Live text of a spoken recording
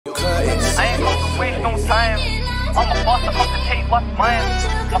what's mine.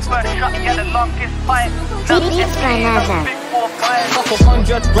 My first shot, he had the longest fight. Fuck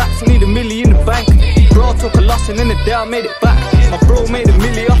 100 racks, need $1 million in the bank. Bro took a loss and in the day I made it back. My bro made $1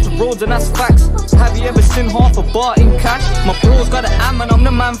 million off the roads and that's facts. Have you ever seen half a bar in cash? My bro's got an am and I'm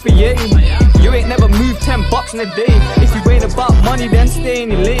the man for yay. You ain't never moved 10 bucks in a day. If you ain't about money then stay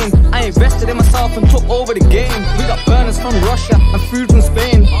in your lane. I invested in myself and took over the game. We got burners from Russia and food from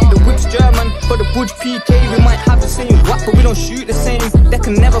Spain. The whip's German but the Budge PK. We might have the same whack but we don't shoot the same. There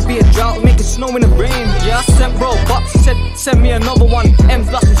can never be a drought, make it snow in the rain. Yeah, I sent bro bucks, he said send me another one.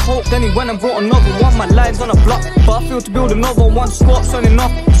 M's lost his hope, then he went and brought another one. My line's on a block, but I feel to build another one. Squat's on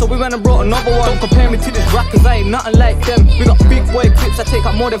enough, so we went and brought another one. Don't compare me to these rappers, I ain't nothing like them. We got big boy clips that take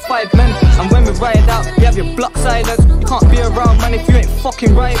out more than 5 men. And when we ride out, we have your block silence. You can't be around man if you ain't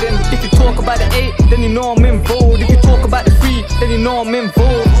fucking riding. If you talk about the 8, then you know I'm involved. If you talk about the 3, then you know I'm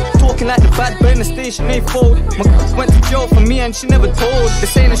involved. Talking like the bad boy in the station, they fold. My went to jail for me and she never told. They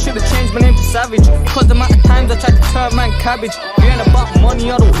saying I should've changed my name to Savage, cause the amount of times I tried to turn man cabbage. You ain't about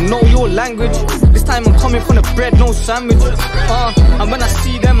money, I don't know your language. This time I'm coming from the bread, no sandwich. And when I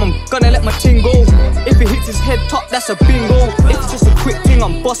see them, I'm gonna let my ting go. If it hits his head top, that's a bingo. If it's just a quick thing,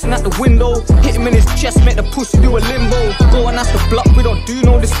 I'm busting out the window. Hit him in his chest, make the pussy do a limbo. Go and ask the block, we don't do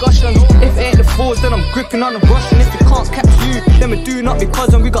no discussions. If it ain't the fours, then I'm gripping on the Russian. If it can't catch you, then we do not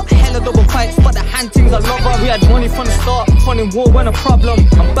because we got hella double pipes, but the hand things I love her. We had money from the start, fun in war when a problem.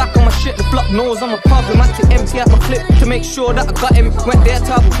 I'm back on my shit, the block knows I'm a problem. I had to empty out my clip to make sure that I got him. Went there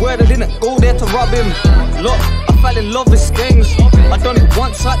to have a word, I didn't go there to rob him. Look, I fell in love with skanks. I done it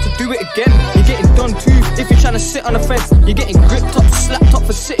once, so I had to do it again. You're getting done too, if you're trying to sit on the fence. You're getting gripped up, slapped up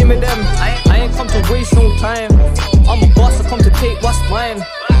for sitting with them. I ain't come to waste no time. I'm a boss, I come to take what's mine.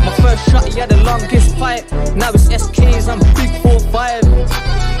 My first shot, he had the longest fight. Now it's SKs, I'm